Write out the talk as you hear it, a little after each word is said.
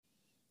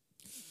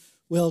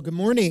Well, good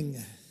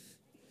morning.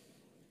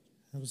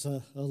 That was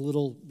a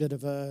little bit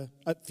of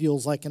it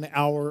feels like an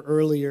hour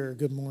earlier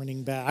good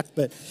morning back,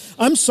 but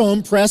I'm so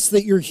impressed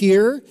that you're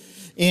here.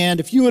 And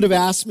if you would have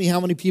asked me how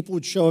many people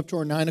would show up to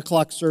our 9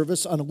 o'clock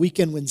service on a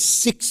weekend when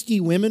 60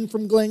 women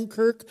from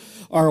Glenkirk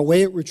are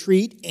away at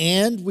retreat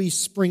and we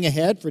spring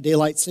ahead for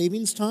daylight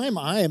savings time,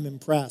 I am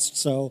impressed.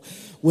 So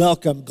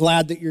welcome.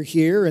 Glad that you're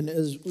here. And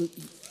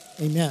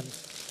amen.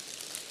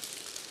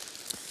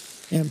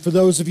 And for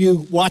those of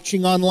you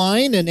watching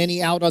online and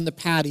any out on the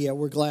patio,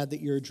 we're glad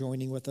that you're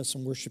joining with us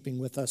and worshiping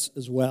with us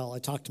as well. I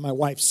talked to my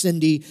wife,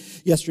 Cindy,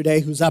 yesterday,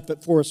 who's up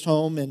at Forest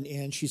Home,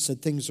 and she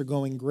said things are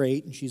going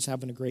great, and she's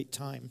having a great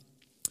time.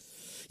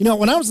 You know,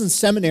 when I was in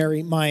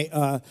seminary,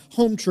 my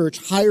home church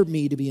hired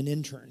me to be an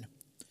intern.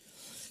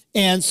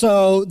 And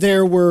so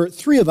there were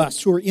 3 of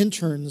us who were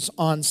interns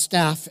on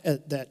staff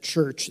at that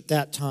church at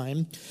that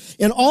time.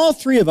 And all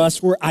 3 of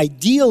us were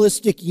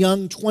idealistic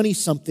young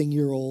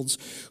 20-something-year-olds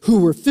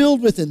who were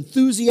filled with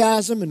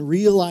enthusiasm and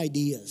real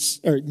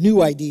ideas, or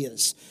new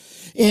ideas.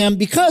 And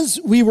because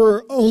we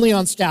were only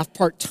on staff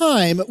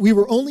part-time, we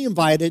were only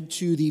invited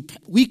to the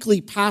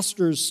weekly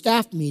pastor's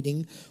staff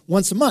meeting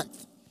once a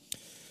month.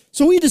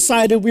 So we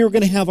decided we were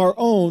going to have our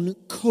own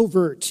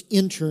covert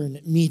intern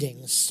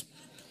meetings.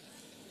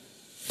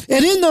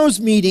 And in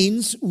those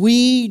meetings,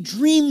 we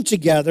dreamed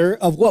together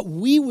of what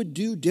we would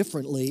do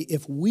differently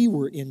if we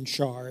were in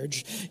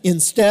charge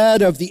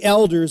instead of the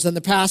elders and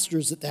the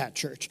pastors at that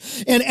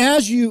church. And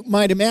as you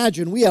might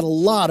imagine, we had a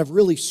lot of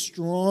really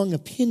strong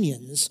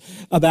opinions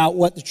about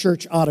what the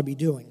church ought to be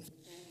doing.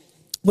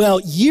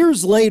 Well,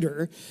 years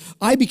later,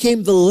 I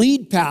became the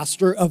lead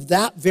pastor of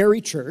that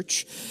very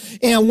church,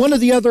 and one of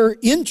the other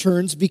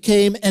interns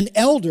became an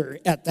elder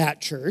at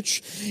that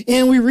church,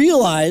 and we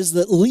realized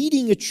that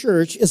leading a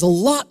church is a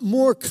lot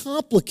more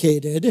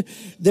complicated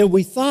than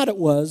we thought it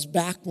was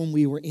back when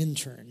we were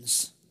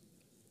interns.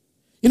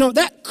 You know,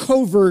 that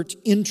covert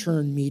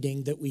intern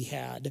meeting that we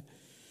had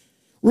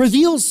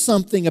reveals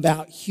something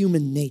about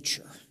human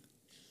nature.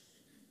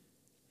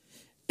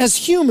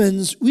 As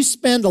humans, we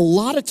spend a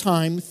lot of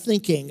time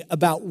thinking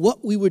about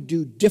what we would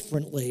do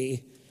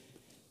differently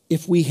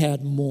if we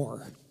had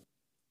more.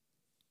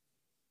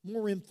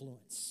 More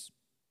influence,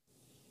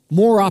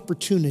 more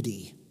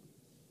opportunity,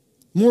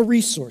 more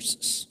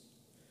resources.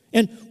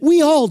 And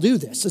we all do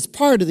this. It's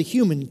part of the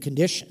human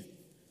condition.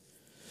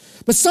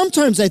 But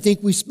sometimes I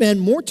think we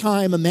spend more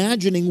time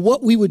imagining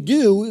what we would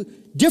do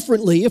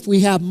differently if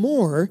we have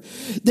more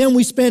than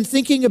we spend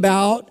thinking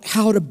about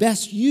how to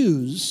best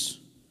use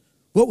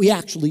what we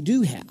actually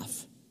do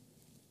have.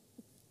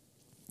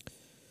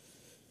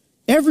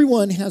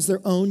 Everyone has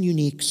their own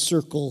unique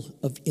circle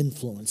of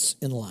influence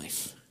in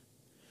life.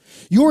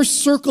 Your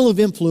circle of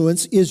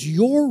influence is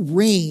your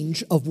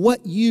range of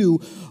what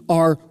you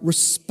are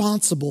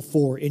responsible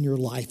for in your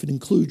life. It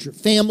includes your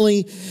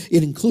family,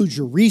 it includes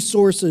your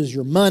resources,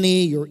 your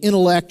money, your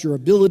intellect, your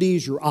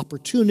abilities, your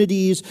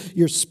opportunities,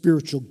 your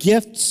spiritual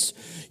gifts.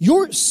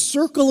 Your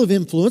circle of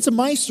influence and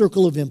my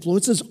circle of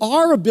influence is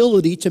our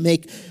ability to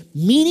make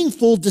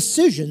meaningful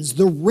decisions,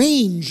 the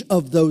range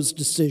of those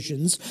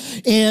decisions,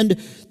 and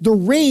the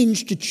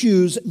range to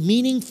choose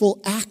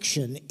meaningful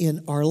action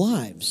in our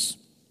lives.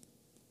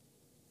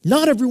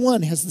 Not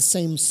everyone has the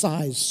same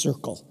size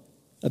circle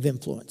of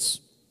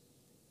influence.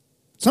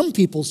 Some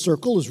people's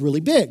circle is really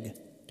big,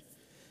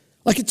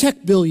 like a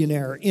tech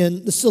billionaire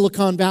in the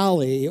Silicon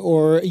Valley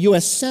or a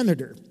U.S.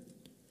 senator.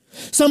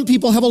 Some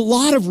people have a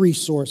lot of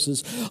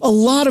resources, a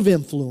lot of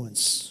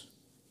influence,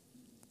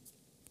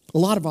 a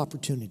lot of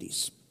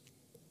opportunities.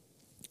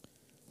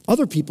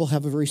 Other people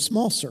have a very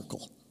small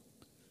circle,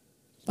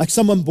 like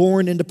someone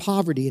born into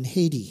poverty in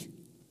Haiti,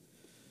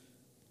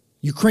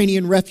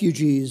 Ukrainian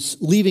refugees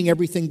leaving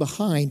everything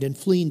behind and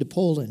fleeing to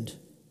Poland.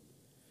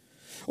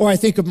 Or I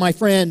think of my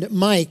friend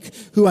Mike,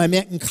 who I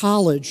met in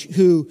college,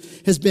 who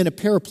has been a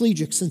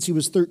paraplegic since he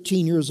was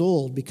 13 years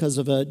old because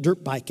of a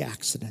dirt bike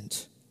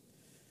accident.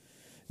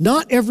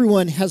 Not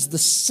everyone has the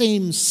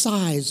same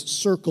size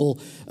circle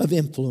of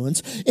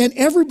influence, and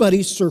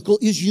everybody's circle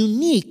is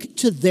unique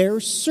to their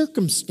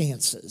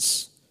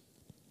circumstances.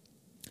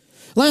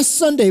 Last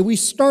Sunday, we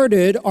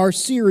started our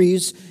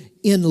series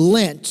in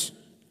Lent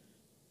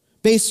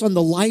based on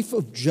the life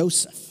of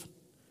Joseph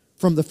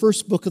from the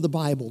first book of the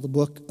Bible, the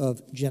book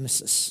of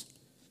Genesis.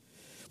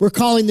 We're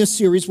calling this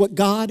series What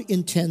God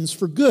Intends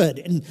for Good,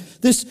 and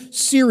this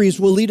series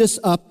will lead us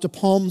up to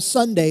Palm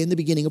Sunday and the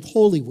beginning of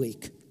Holy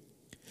Week.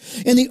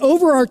 And the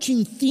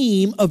overarching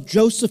theme of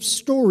Joseph's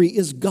story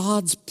is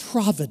God's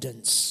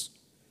providence,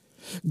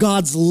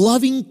 God's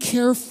loving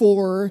care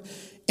for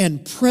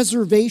and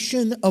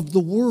preservation of the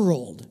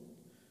world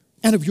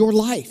and of your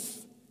life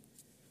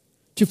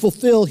to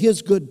fulfill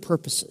his good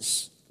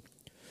purposes.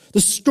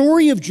 The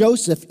story of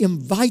Joseph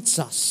invites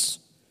us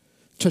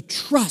to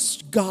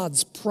trust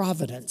God's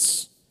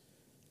providence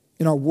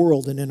in our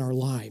world and in our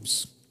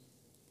lives.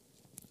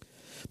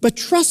 But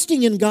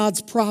trusting in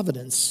God's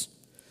providence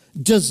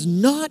does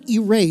not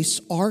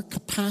erase our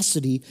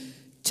capacity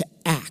to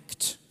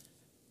act,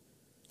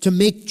 to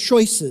make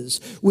choices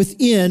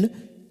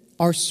within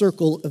our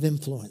circle of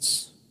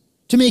influence,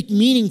 to make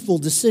meaningful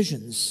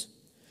decisions.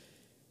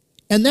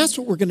 And that's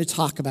what we're going to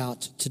talk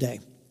about today.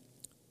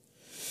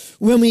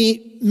 When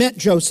we met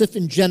Joseph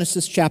in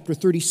Genesis chapter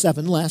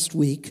 37 last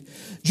week,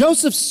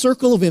 Joseph's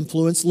circle of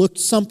influence looked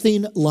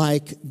something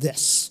like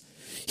this.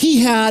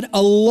 He had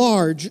a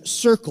large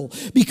circle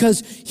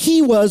because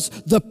he was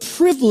the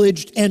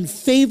privileged and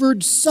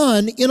favored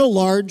son in a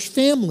large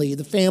family,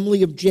 the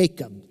family of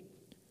Jacob.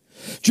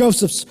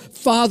 Joseph's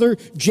father,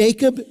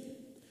 Jacob,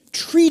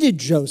 treated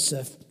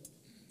Joseph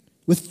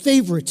with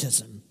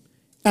favoritism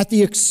at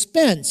the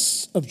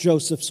expense of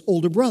Joseph's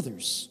older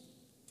brothers.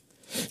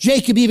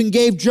 Jacob even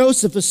gave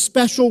Joseph a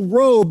special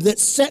robe that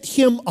set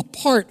him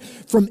apart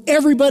from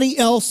everybody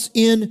else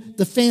in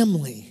the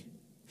family.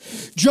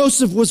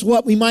 Joseph was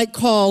what we might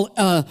call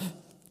a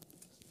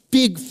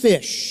big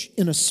fish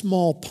in a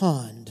small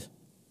pond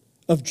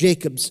of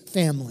Jacob's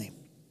family.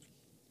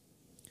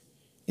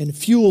 And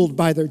fueled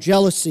by their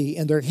jealousy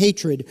and their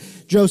hatred,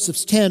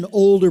 Joseph's 10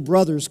 older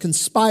brothers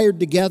conspired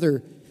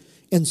together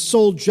and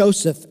sold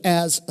Joseph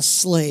as a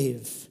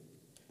slave.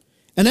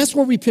 And that's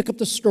where we pick up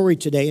the story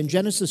today in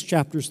Genesis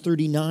chapters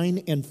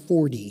 39 and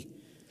 40.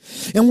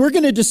 And we're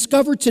going to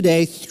discover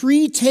today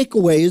 3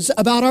 takeaways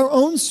about our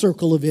own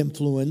circle of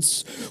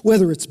influence,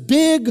 whether it's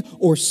big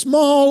or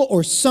small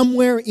or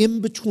somewhere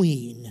in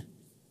between,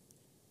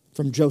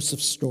 from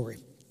Joseph's story.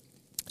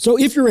 So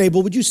if you're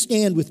able, would you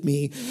stand with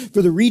me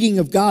for the reading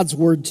of God's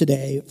word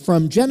today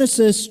from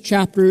Genesis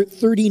chapter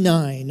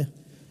 39,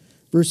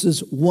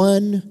 verses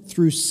 1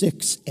 through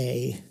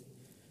 6a.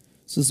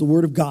 This is the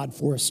word of God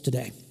for us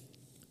today.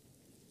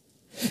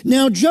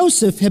 Now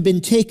Joseph had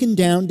been taken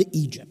down to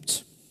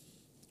Egypt.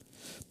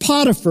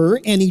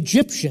 Potiphar, an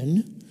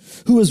Egyptian,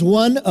 who was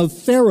one of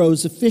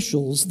Pharaoh's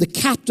officials, the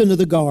captain of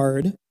the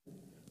guard,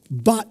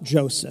 bought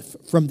Joseph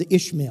from the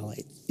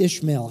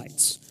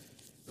Ishmaelites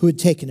who had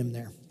taken him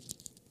there.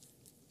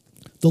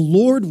 The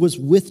Lord was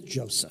with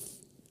Joseph,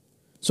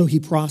 so he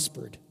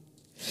prospered.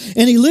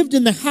 And he lived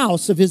in the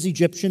house of his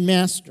Egyptian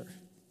master.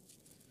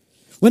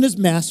 When his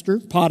master,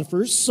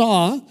 Potiphar,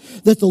 saw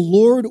that the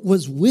Lord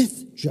was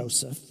with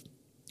Joseph,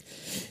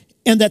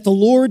 and that the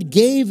Lord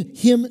gave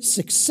him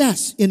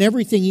success in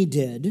everything he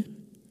did,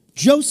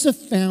 Joseph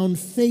found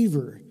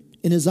favor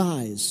in his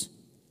eyes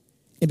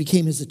and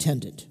became his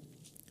attendant.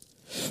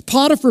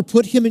 Potiphar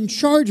put him in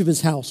charge of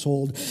his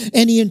household,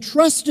 and he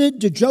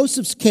entrusted to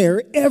Joseph's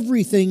care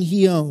everything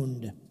he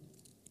owned.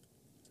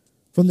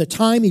 From the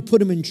time he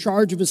put him in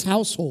charge of his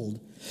household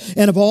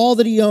and of all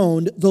that he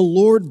owned, the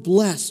Lord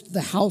blessed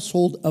the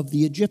household of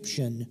the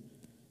Egyptian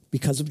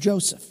because of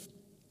Joseph.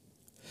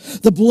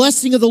 The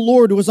blessing of the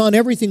Lord was on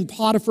everything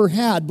Potiphar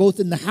had, both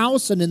in the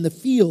house and in the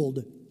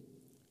field.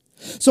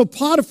 So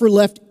Potiphar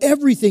left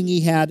everything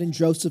he had in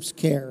Joseph's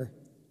care.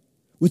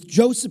 With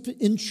Joseph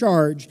in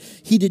charge,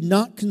 he did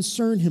not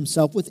concern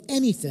himself with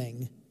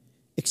anything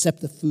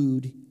except the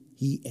food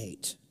he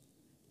ate.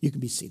 You can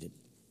be seated.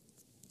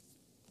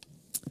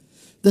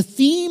 The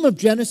theme of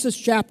Genesis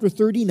chapter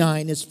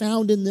 39 is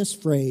found in this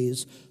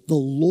phrase, the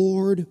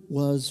Lord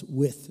was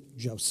with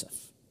Joseph.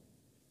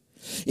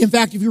 In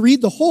fact, if you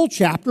read the whole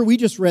chapter, we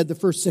just read the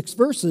first 6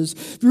 verses.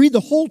 If you read the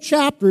whole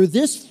chapter,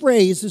 this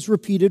phrase is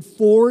repeated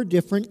 4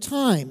 different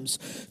times.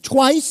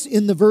 Twice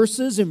in the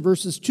verses, in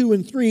verses 2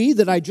 and 3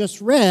 that I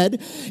just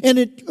read, and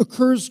it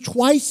occurs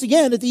twice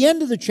again at the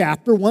end of the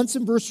chapter, once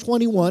in verse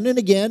 21 and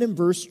again in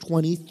verse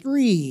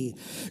 23.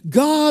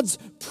 God's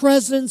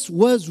presence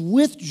was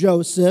with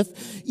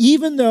Joseph,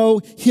 even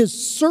though his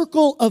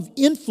circle of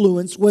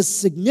influence was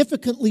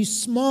significantly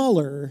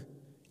smaller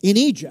in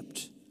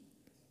Egypt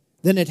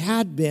than it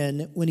had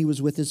been when he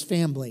was with his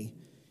family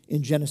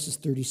in Genesis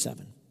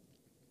 37.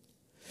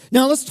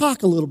 Now let's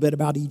talk a little bit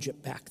about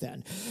Egypt back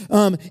then.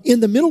 In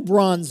the Middle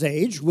Bronze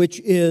Age,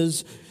 which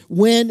is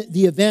when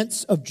the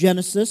events of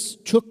Genesis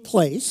took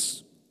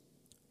place,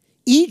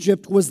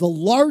 Egypt was the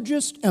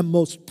largest and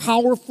most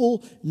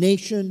powerful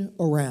nation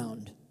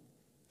around.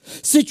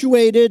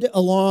 Situated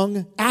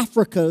along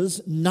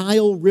Africa's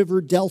Nile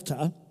River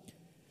Delta,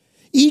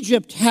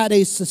 Egypt had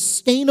a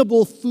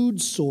sustainable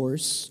food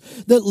source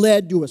that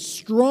led to a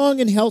strong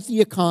and healthy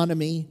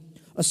economy,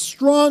 a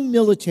strong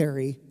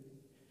military,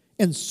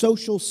 and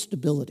social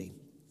stability.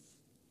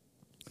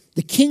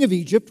 The king of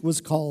Egypt was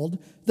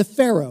called the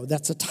Pharaoh.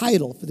 That's a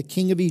title for the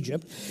king of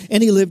Egypt.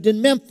 And he lived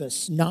in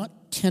Memphis,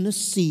 not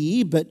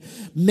Tennessee, but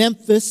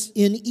Memphis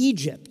in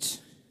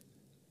Egypt.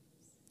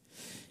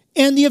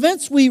 And the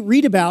events we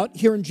read about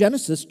here in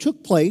Genesis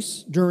took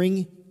place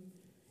during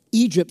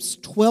Egypt's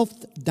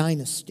 12th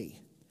dynasty.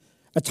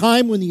 A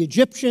time when the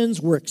Egyptians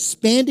were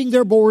expanding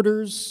their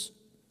borders,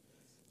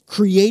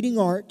 creating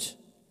art,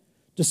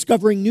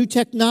 discovering new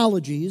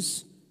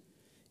technologies,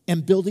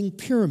 and building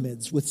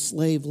pyramids with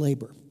slave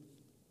labor.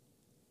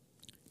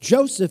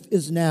 Joseph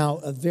is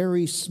now a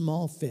very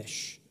small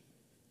fish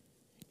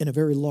in a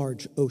very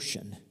large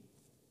ocean.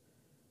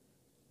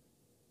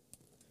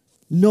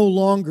 No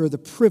longer the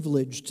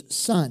privileged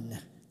son.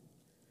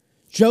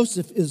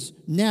 Joseph is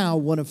now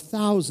one of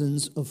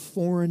thousands of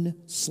foreign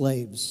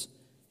slaves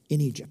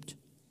in Egypt.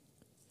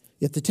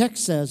 Yet the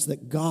text says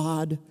that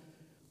God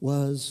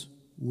was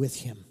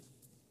with him.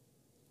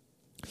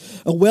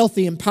 A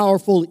wealthy and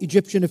powerful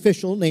Egyptian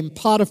official named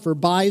Potiphar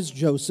buys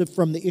Joseph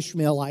from the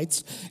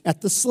Ishmaelites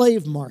at the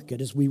slave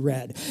market, as we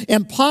read.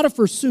 And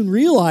Potiphar soon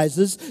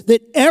realizes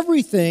that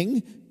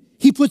everything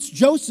he puts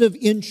Joseph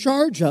in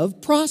charge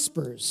of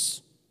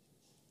prospers.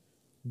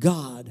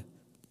 God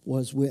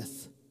was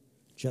with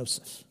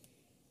Joseph.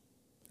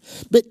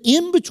 But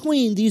in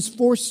between these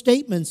four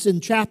statements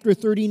in chapter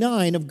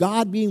 39 of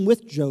God being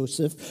with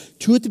Joseph,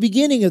 two at the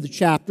beginning of the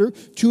chapter,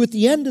 two at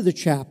the end of the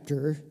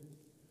chapter,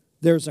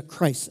 there's a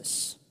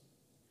crisis.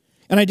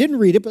 And I didn't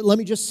read it, but let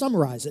me just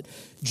summarize it.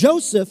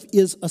 Joseph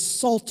is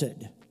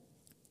assaulted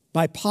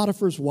by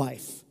Potiphar's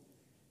wife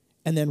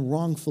and then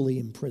wrongfully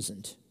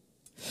imprisoned.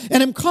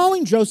 And I'm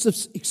calling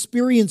Joseph's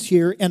experience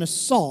here an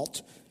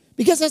assault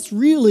because that's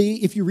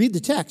really, if you read the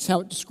text, how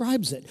it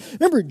describes it.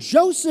 Remember,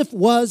 Joseph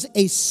was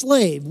a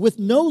slave with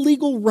no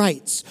legal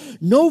rights,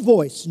 no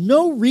voice,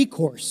 no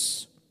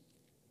recourse.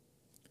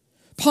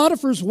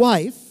 Potiphar's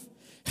wife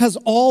has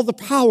all the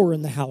power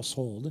in the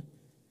household.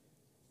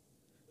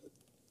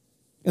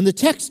 And the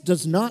text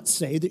does not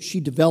say that she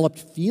developed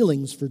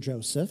feelings for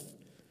Joseph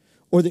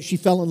or that she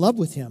fell in love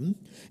with him.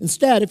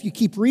 Instead, if you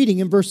keep reading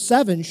in verse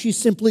 7, she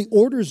simply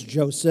orders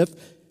Joseph,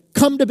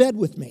 "Come to bed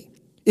with me."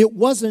 It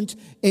wasn't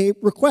a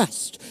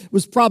request. It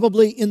was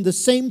probably in the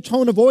same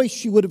tone of voice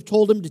she would have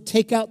told him to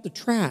take out the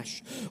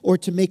trash or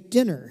to make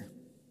dinner.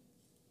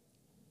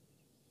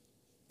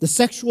 The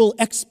sexual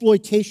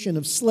exploitation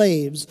of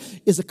slaves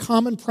is a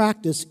common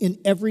practice in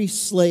every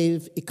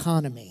slave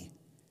economy.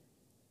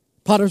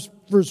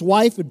 Potiphar's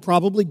wife had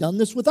probably done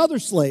this with other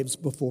slaves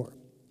before.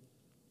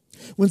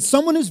 When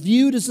someone is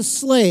viewed as a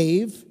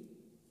slave,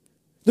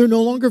 they're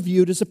no longer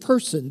viewed as a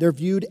person. They're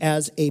viewed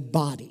as a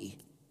body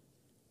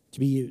to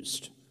be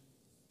used.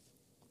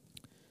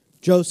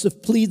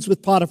 Joseph pleads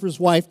with Potiphar's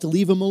wife to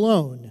leave him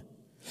alone,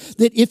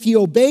 that if he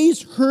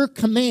obeys her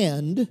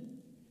command,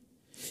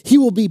 he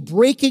will be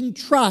breaking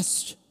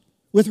trust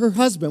with her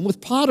husband,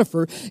 with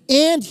Potiphar,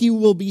 and he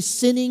will be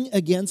sinning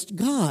against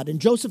God.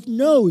 And Joseph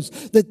knows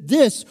that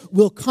this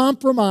will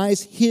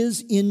compromise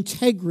his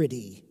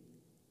integrity.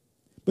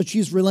 But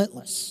she's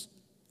relentless.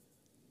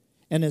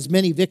 And as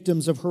many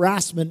victims of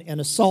harassment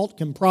and assault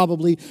can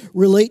probably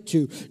relate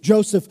to,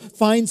 Joseph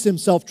finds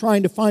himself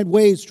trying to find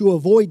ways to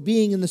avoid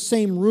being in the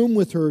same room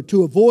with her,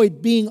 to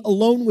avoid being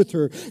alone with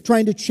her,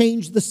 trying to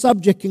change the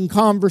subject in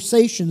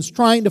conversations,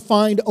 trying to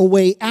find a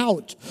way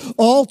out,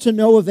 all to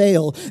no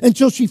avail,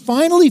 until she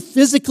finally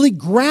physically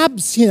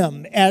grabs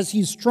him as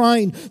he's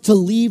trying to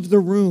leave the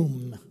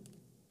room.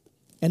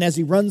 And as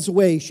he runs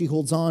away, she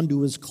holds on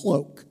to his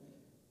cloak.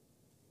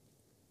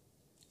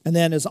 And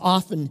then, as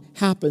often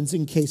happens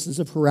in cases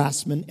of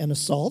harassment and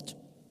assault,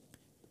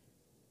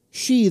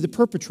 she, the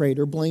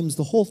perpetrator, blames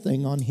the whole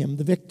thing on him,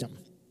 the victim.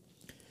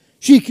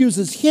 She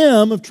accuses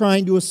him of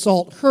trying to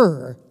assault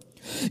her.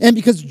 And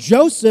because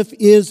Joseph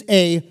is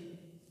a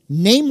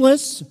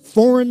nameless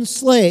foreign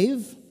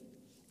slave,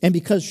 and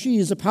because she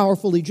is a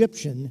powerful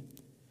Egyptian,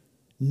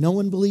 no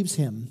one believes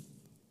him,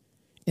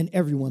 and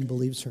everyone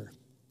believes her.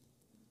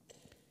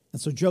 And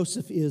so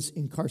Joseph is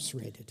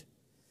incarcerated,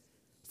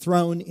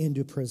 thrown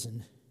into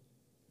prison.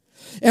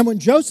 And when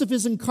Joseph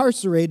is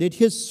incarcerated,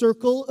 his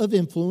circle of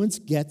influence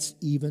gets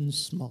even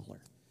smaller.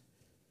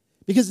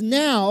 Because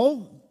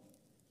now,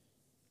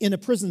 in a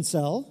prison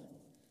cell,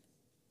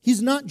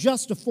 he's not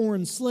just a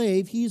foreign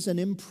slave, he's an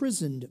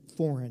imprisoned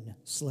foreign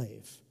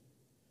slave.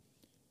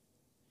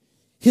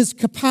 His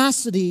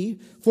capacity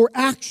for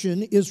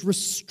action is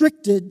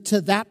restricted to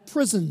that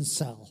prison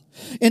cell.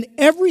 And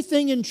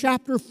everything in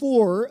chapter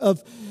 40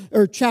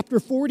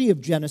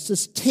 of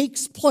Genesis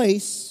takes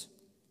place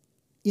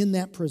in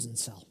that prison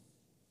cell.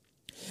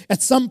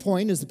 At some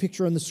point, as the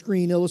picture on the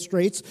screen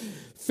illustrates,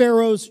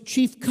 Pharaoh's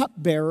chief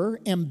cupbearer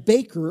and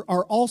baker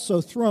are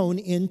also thrown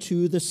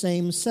into the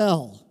same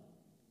cell.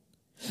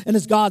 And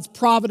as God's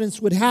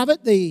providence would have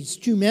it, these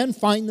two men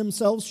find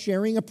themselves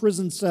sharing a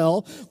prison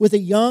cell with a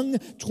young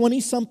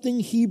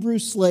 20-something Hebrew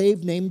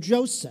slave named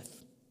Joseph.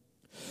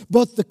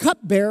 Both the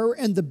cupbearer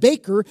and the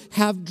baker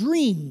have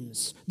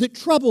dreams that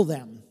trouble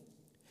them.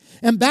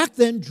 And back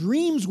then,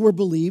 dreams were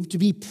believed to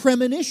be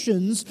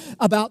premonitions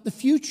about the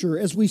future,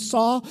 as we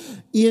saw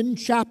in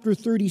chapter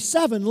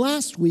 37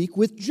 last week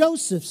with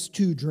Joseph's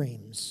two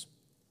dreams.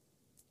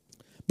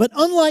 But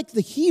unlike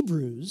the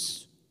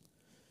Hebrews,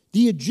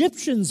 the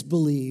Egyptians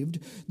believed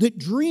that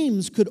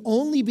dreams could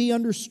only be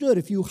understood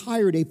if you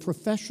hired a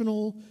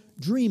professional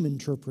dream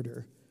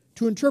interpreter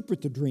to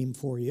interpret the dream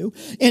for you.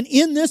 And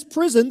in this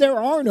prison, there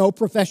are no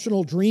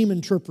professional dream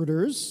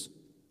interpreters.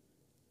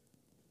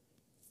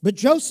 But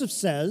Joseph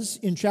says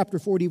in chapter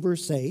 40,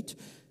 verse 8,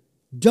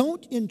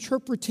 "Don't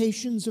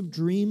interpretations of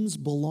dreams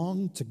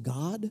belong to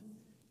God?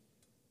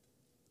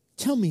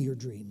 Tell me your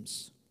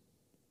dreams."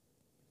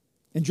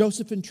 And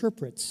Joseph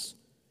interprets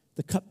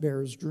the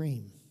cupbearer's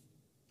dream.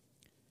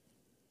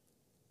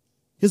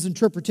 His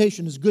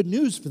interpretation is good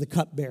news for the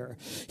cupbearer.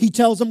 He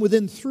tells him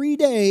within 3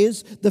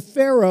 days, the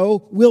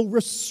Pharaoh will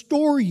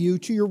restore you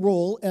to your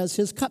role as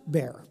his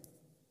cupbearer.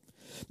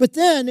 But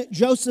then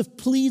Joseph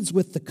pleads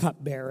with the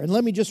cupbearer. And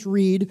let me just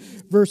read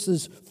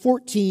verses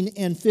 14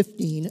 and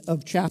 15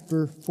 of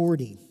chapter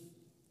 40.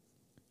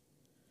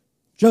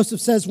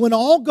 Joseph says, "When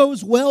all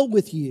goes well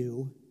with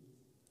you,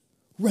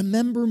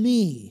 remember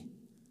me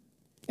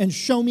and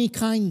show me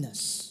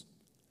kindness.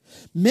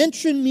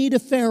 Mention me to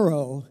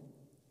Pharaoh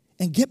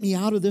and get me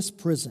out of this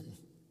prison.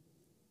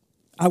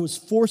 I was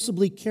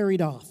forcibly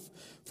carried off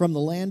from the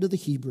land of the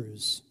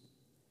Hebrews.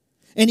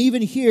 And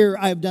even here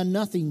I have done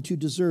nothing to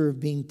deserve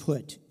being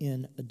put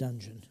in a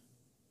dungeon."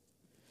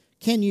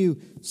 Can you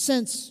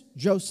sense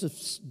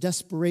Joseph's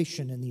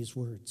desperation in these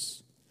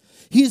words?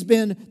 He's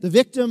been the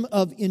victim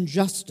of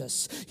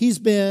injustice. He's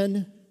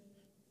been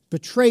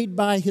betrayed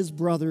by his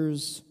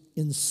brothers,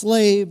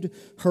 enslaved,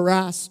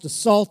 harassed,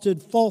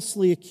 assaulted,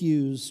 falsely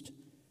accused,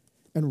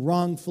 and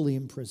wrongfully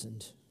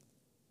imprisoned.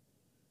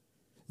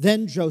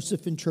 Then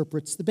Joseph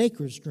interprets the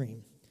baker's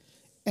dream,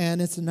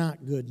 and it's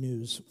not good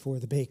news for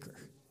the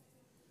baker.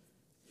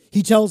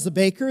 He tells the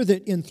baker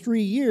that in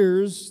 3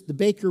 years, the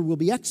baker will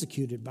be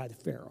executed by the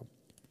Pharaoh.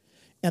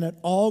 And it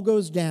all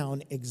goes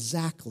down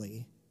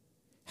exactly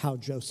how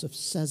Joseph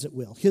says it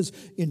will. His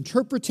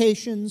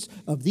interpretations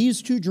of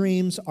these two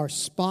dreams are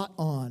spot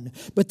on.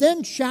 But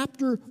then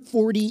chapter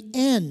 40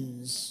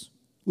 ends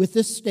with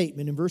this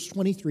statement in verse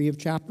 23 of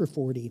chapter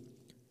 40.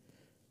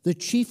 The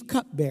chief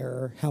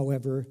cupbearer,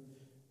 however,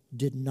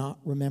 did not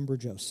remember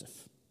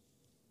Joseph.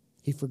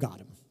 He forgot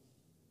him.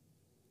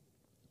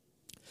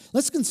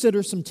 Let's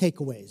consider some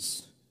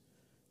takeaways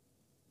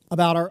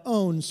about our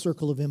own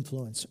circle of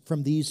influence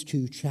from these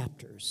two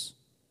chapters.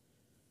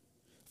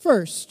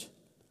 First,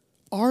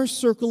 our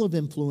circle of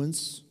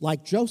influence,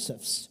 like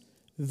Joseph's,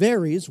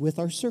 varies with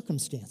our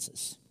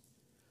circumstances.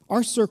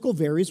 Our circle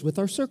varies with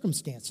our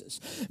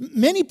circumstances.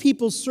 Many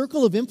people's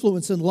circle of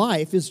influence in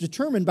life is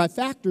determined by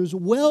factors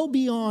well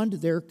beyond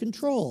their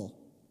control.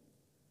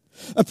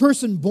 A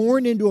person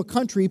born into a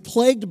country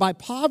plagued by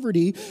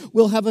poverty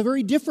will have a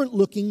very different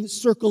looking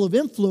circle of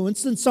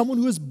influence than someone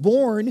who is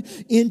born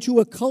into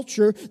a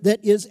culture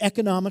that is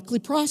economically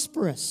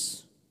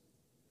prosperous.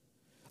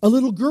 A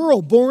little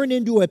girl born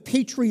into a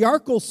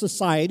patriarchal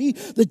society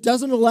that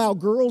doesn't allow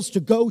girls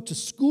to go to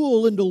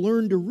school and to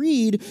learn to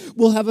read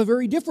will have a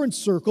very different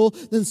circle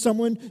than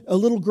a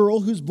little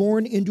girl who's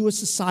born into a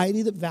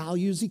society that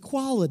values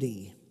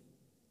equality.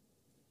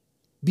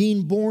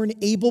 Being born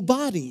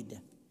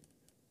able-bodied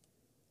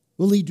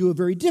will lead to a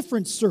very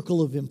different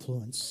circle of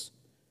influence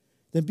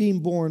than being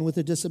born with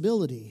a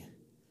disability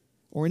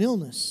or an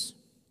illness.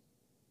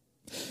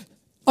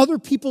 Other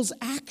people's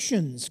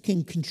actions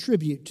can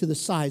contribute to the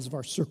size of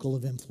our circle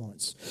of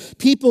influence.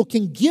 People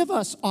can give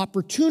us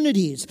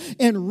opportunities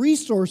and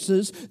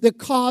resources that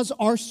cause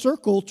our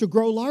circle to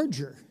grow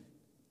larger.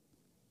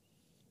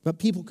 But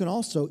people can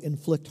also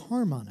inflict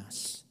harm on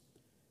us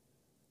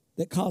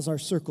that cause our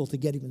circle to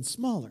get even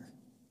smaller.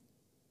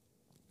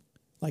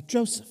 Like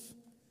Joseph,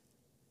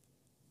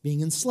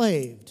 being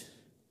enslaved,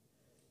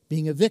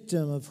 being a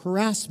victim of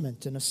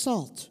harassment and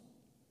assault,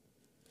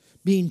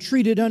 being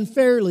treated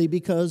unfairly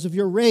because of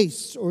your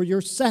race or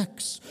your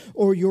sex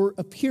or your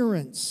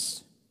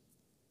appearance.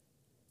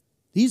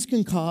 These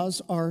can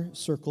cause our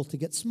circle to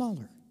get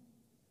smaller.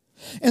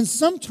 And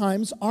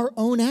sometimes our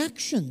own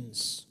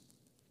actions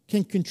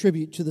can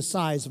contribute to the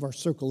size of our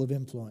circle of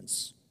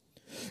influence.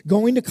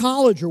 Going to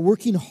college or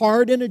working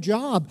hard in a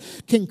job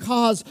can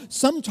cause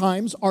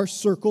sometimes our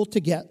circle to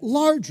get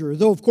larger.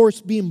 Though, of course,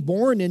 being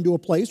born into a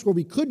place where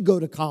we could go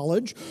to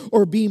college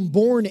or being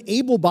born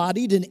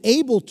able-bodied and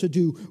able to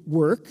do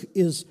work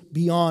is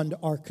beyond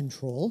our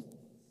control.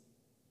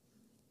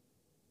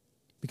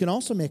 We can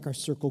also make our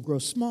circle grow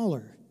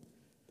smaller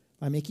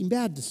by making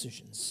bad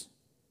decisions,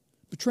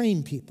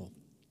 betraying people,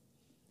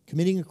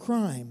 committing a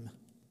crime,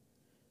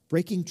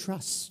 breaking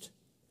trust.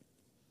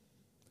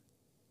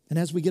 And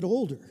as we get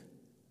older,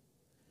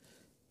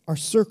 our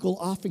circle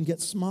often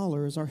gets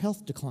smaller as our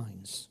health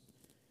declines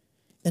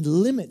and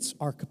limits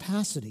our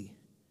capacity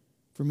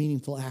for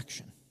meaningful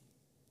action.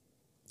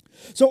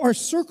 So our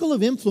circle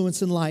of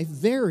influence in life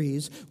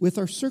varies with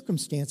our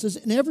circumstances,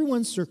 and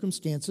everyone's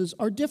circumstances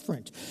are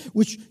different,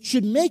 which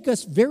should make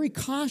us very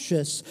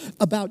cautious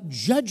about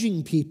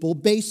judging people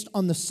based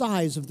on the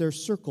size of their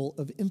circle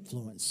of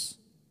influence.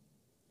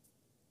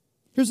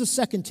 Here's a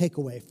second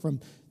takeaway from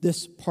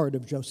this part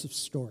of Joseph's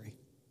story.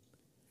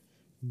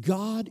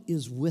 God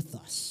is with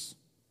us,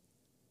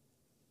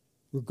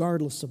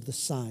 regardless of the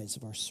size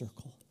of our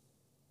circle.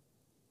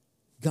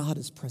 God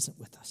is present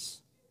with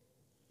us.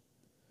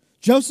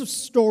 Joseph's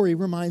story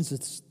reminds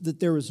us that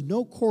there is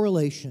no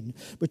correlation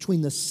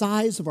between the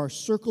size of our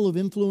circle of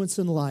influence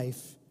in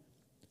life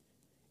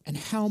and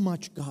how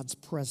much God's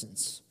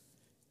presence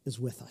is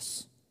with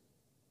us.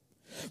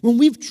 When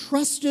we've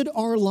trusted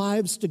our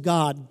lives to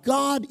God,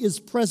 God is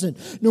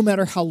present no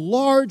matter how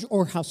large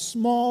or how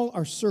small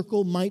our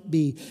circle might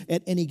be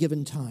at any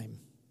given time.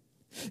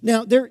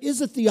 Now, there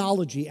is a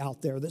theology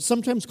out there that's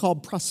sometimes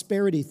called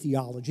prosperity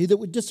theology that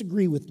would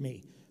disagree with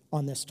me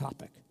on this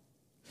topic.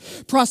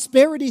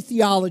 Prosperity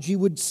theology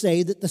would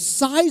say that the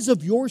size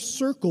of your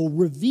circle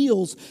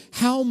reveals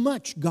how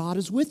much God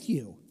is with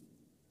you.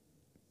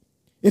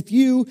 If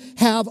you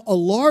have a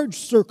large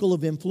circle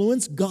of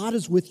influence, God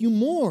is with you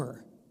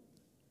more.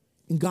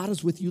 And God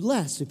is with you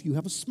less if you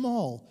have a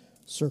small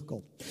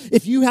circle.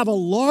 If you have a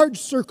large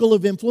circle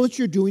of influence,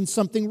 you're doing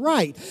something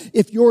right.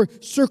 If your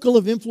circle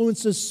of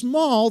influence is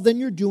small, then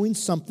you're doing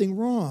something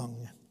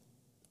wrong.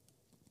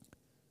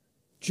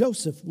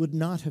 Joseph would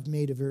not have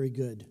made a very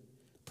good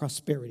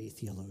prosperity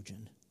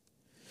theologian,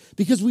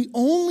 because we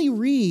only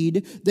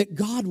read that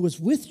God was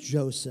with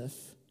Joseph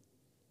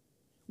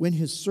when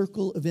his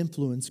circle of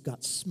influence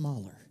got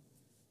smaller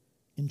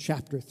in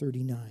chapter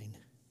 39.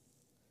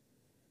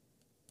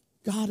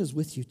 God is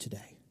with you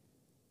today,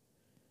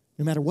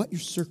 no matter what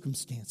your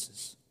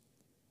circumstances,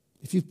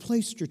 if you've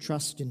placed your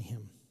trust in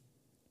Him.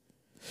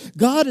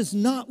 God is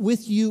not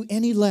with you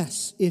any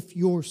less if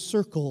your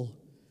circle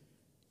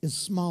is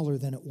smaller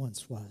than it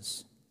once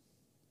was.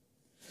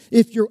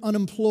 If you're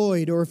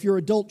unemployed, or if your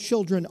adult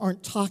children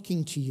aren't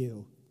talking to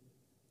you,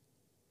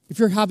 if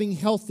you're having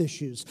health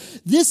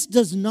issues, this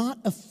does not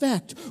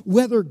affect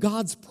whether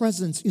God's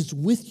presence is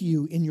with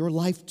you in your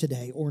life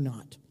today or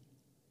not.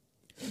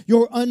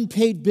 Your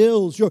unpaid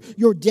bills,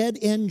 your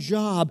dead-end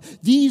job,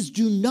 these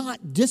do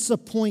not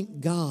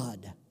disappoint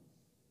God.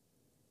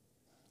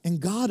 And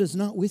God is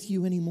not with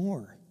you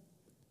anymore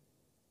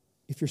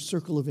if your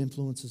circle of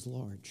influence is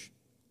large.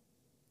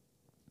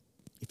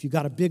 If you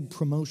got a big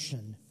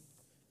promotion,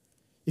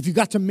 if you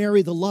got to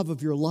marry the love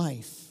of your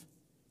life,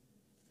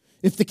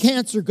 if the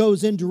cancer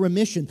goes into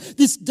remission,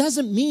 this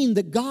doesn't mean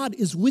that God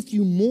is with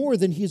you more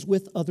than He's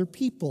with other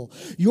people.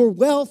 Your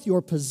wealth,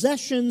 your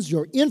possessions,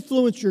 your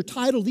influence, your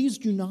title, these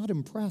do not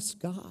impress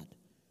God.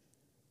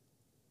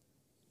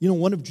 You know,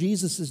 one of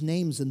Jesus'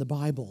 names in the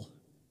Bible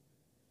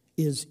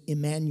is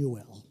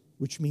Emmanuel,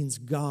 which means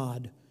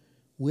God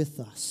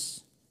with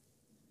us.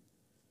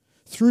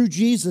 Through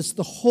Jesus,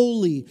 the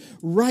holy,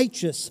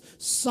 righteous,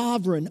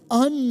 sovereign,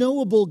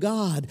 unknowable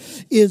God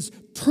is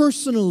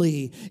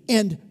personally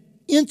and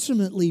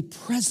intimately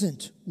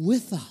present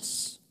with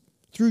us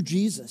through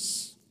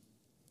Jesus.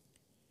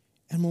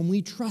 And when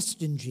we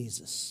trust in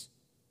Jesus,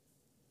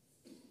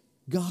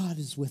 God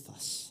is with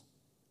us,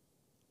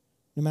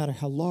 no matter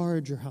how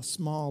large or how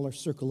small our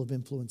circle of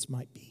influence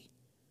might be.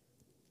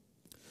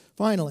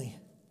 Finally,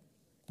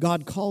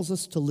 God calls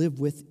us to live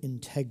with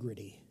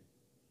integrity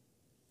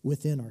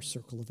within our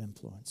circle of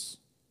influence.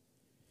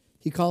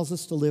 He calls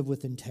us to live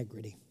with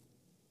integrity.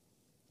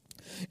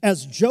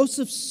 As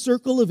Joseph's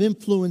circle of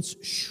influence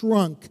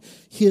shrunk,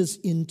 his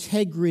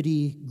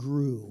integrity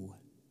grew.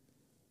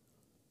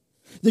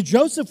 The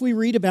Joseph we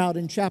read about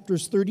in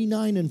chapters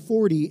 39 and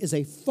 40 is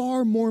a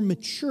far more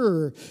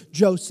mature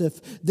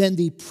Joseph than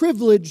the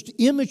privileged,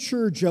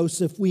 immature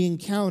Joseph we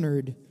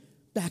encountered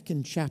back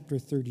in chapter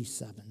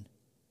 37.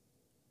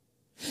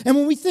 And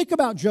when we think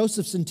about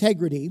Joseph's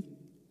integrity,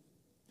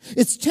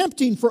 it's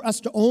tempting for us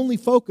to only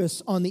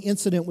focus on the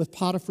incident with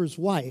Potiphar's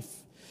wife.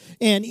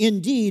 And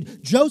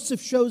indeed,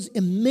 Joseph shows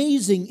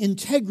amazing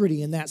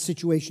integrity in that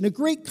situation, a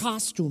great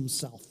cost to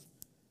himself.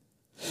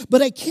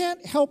 But I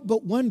can't help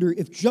but wonder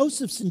if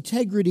Joseph's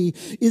integrity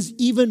is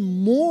even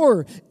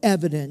more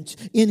evident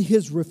in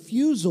his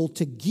refusal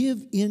to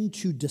give in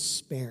to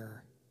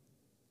despair.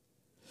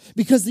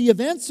 Because the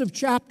events of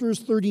chapters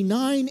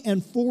 39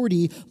 and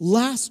 40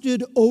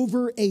 lasted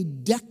over a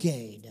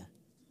decade.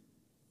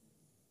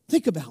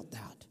 Think about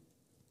that.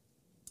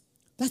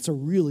 That's a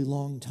really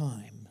long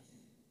time.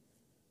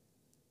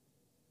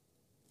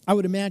 I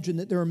would imagine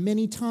that there are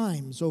many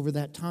times over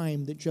that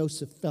time that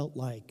Joseph felt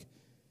like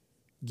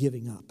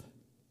giving up.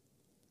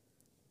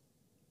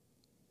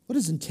 What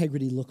does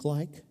integrity look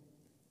like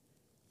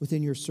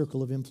within your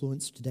circle of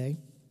influence today?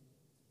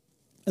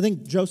 I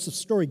think Joseph's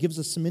story gives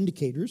us some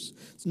indicators.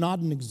 It's not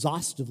an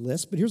exhaustive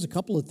list, but here's a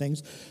couple of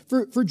things.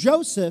 For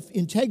Joseph,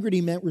 integrity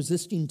meant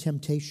resisting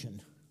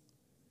temptation.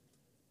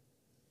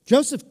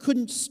 Joseph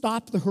couldn't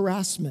stop the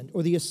harassment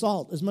or the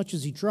assault as much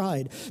as he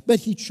tried, but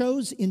he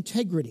chose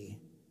integrity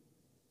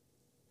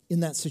in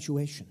that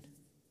situation.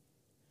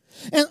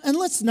 And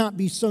let's not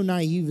be so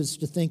naive as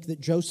to think that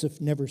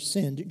Joseph never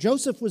sinned.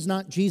 Joseph was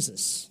not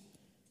Jesus.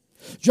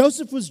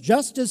 Joseph was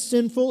just as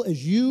sinful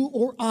as you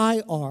or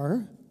I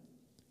are,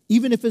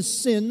 even if his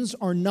sins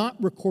are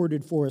not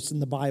recorded for us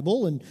in the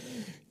Bible. And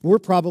we're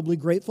probably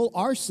grateful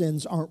our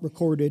sins aren't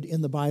recorded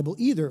in the Bible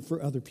either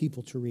for other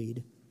people to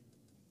read.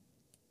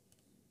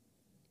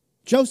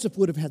 Joseph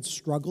would have had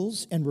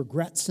struggles and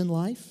regrets in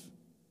life.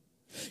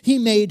 He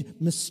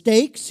made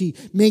mistakes. He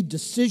made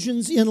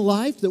decisions in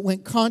life that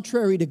went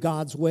contrary to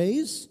God's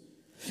ways.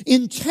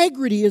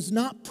 Integrity is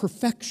not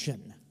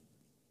perfection.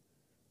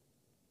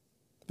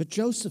 But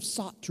Joseph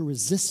sought to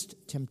resist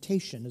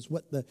temptation, is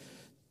what the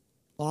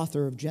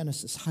author of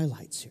Genesis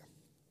highlights here.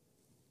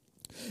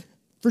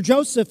 For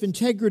Joseph,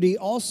 integrity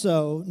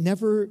also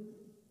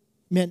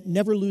meant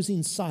never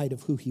losing sight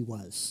of who he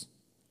was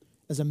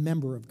as a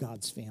member of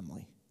God's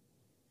family.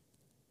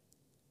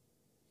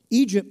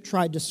 Egypt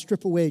tried to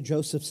strip away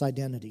Joseph's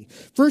identity,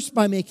 first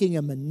by making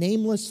him a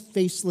nameless,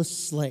 faceless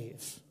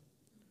slave.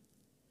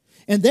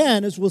 And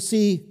then, as we'll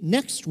see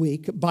next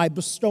week, by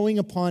bestowing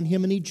upon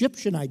him an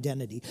Egyptian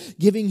identity,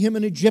 giving him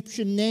an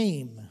Egyptian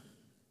name.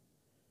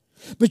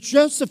 But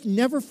Joseph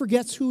never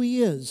forgets who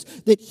he is,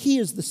 that he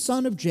is the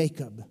son of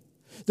Jacob,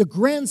 the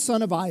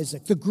grandson of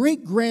Isaac, the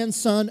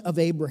great-grandson of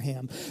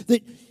Abraham,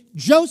 that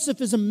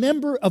Joseph is a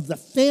member of the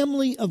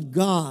family of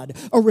God,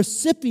 a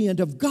recipient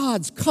of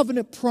God's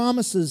covenant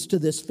promises to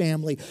this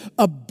family,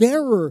 a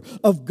bearer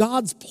of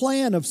God's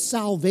plan of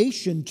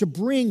salvation to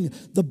bring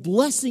the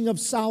blessing of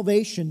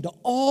salvation to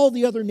all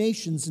the other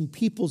nations and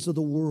peoples of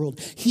the world.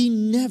 He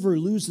never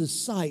loses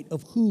sight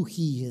of who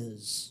he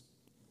is.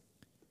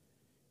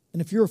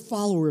 And if you're a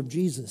follower of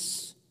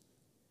Jesus,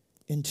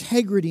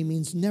 integrity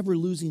means never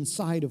losing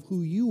sight of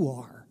who you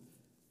are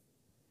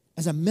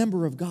as a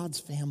member of God's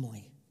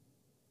family.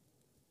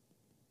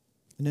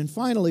 And then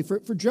finally,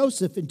 for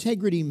Joseph,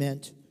 integrity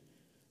meant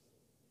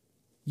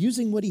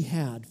using what he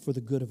had for the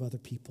good of other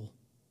people.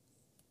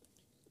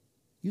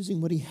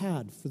 Using what he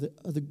had for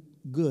the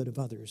good of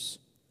others.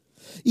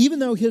 Even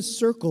though his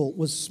circle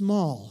was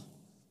small,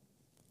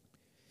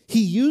 he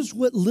used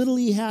what little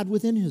he had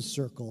within his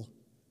circle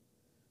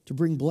to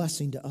bring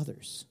blessing to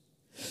others.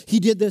 He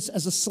did this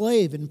as a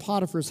slave in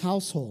Potiphar's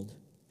household.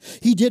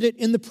 He did it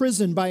in the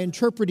prison by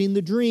interpreting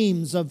the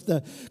dreams of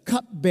the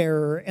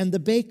cupbearer and the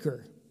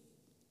baker.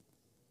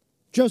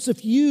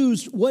 Joseph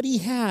used what he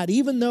had,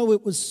 even though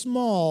it was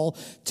small,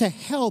 to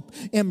help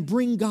and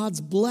bring God's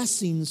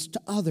blessings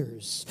to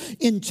others.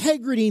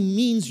 Integrity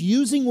means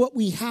using what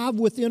we have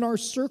within our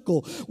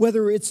circle,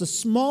 whether it's a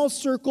small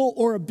circle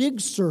or a big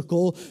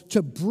circle,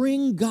 to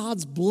bring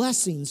God's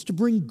blessings, to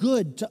bring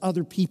good to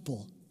other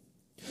people.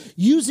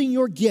 Using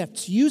your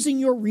gifts, using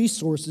your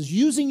resources,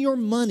 using your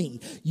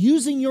money,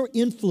 using your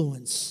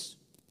influence,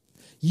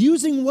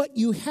 using what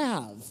you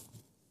have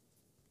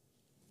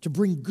to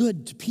bring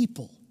good to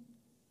people.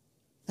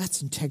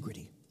 That's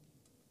integrity.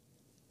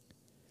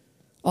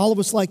 All of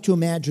us like to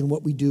imagine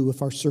what we do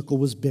if our circle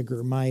was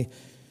bigger. My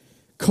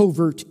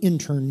covert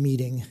intern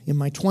meeting in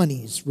my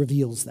 20s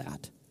reveals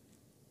that.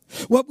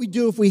 What we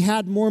do if we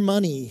had more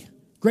money,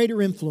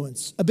 greater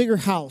influence, a bigger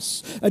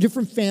house, a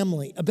different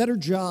family, a better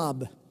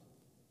job.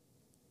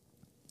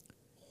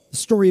 The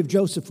story of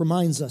Joseph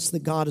reminds us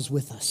that God is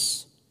with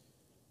us,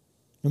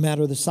 no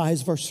matter the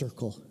size of our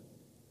circle,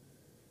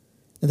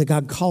 and that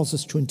God calls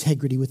us to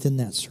integrity within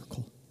that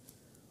circle.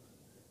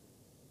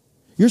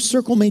 Your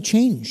circle may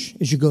change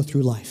as you go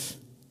through life.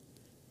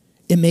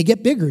 It may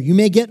get bigger. You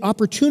may get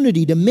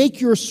opportunity to make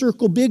your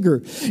circle bigger.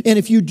 And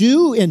if you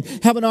do and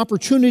have an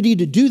opportunity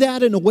to do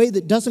that in a way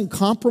that doesn't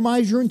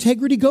compromise your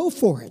integrity, go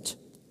for it.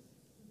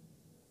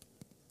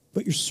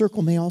 But your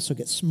circle may also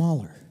get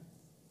smaller.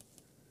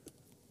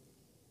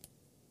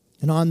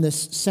 And on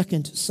this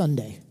second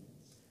Sunday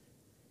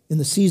in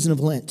the season of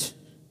Lent,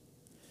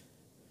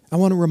 I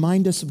want to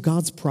remind us of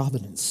God's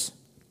providence.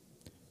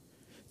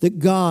 That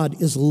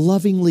God is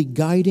lovingly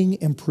guiding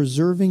and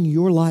preserving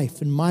your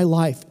life and my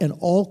life and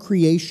all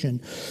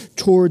creation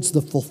towards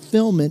the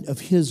fulfillment of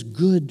His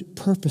good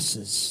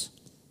purposes.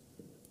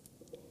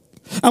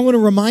 I want to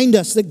remind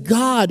us that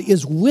God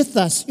is with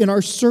us in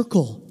our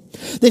circle,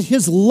 that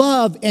His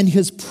love and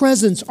His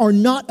presence are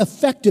not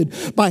affected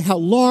by how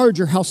large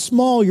or how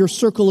small your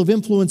circle of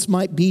influence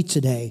might be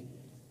today.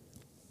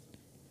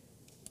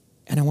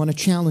 And I want to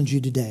challenge you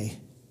today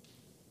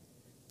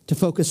to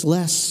focus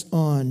less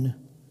on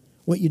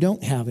what you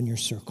don't have in your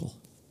circle,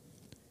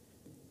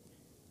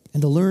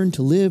 and to learn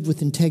to live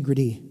with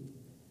integrity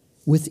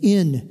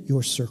within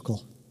your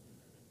circle,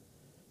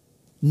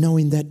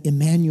 knowing that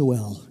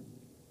Emmanuel,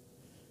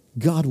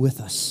 God with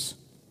us,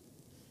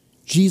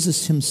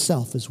 Jesus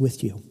Himself is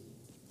with you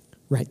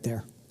right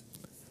there.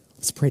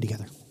 Let's pray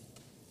together.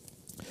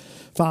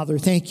 Father,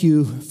 thank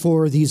you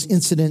for these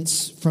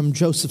incidents from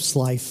Joseph's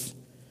life.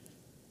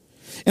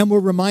 And we're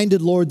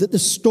reminded, Lord, that the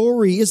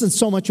story isn't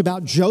so much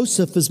about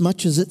Joseph as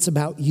much as it's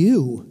about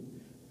you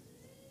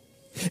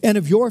and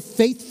of your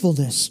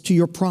faithfulness to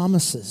your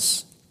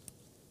promises,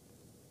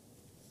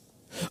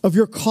 of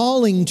your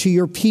calling to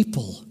your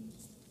people.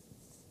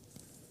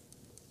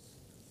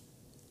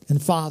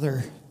 And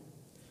Father,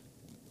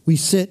 we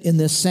sit in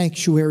this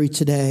sanctuary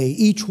today,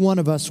 each one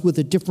of us with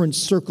a different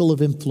circle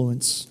of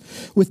influence,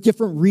 with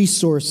different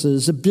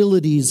resources,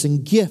 abilities,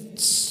 and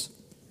gifts.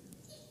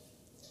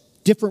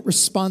 Different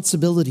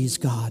responsibilities,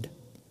 God.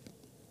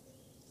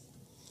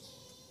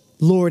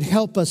 Lord,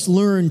 help us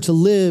learn to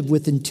live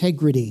with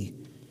integrity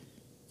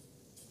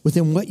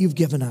within what you've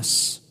given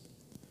us,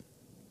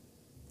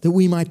 that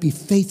we might be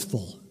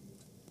faithful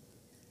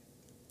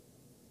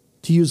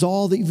to use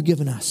all that you've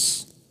given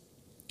us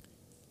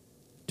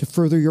to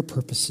further your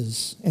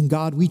purposes. And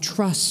God, we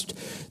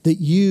trust that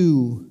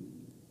you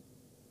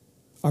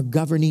are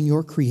governing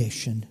your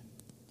creation.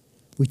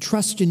 We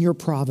trust in your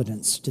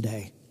providence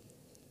today.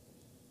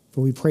 For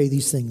we pray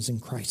these things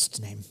in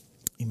Christ's name.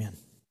 Amen.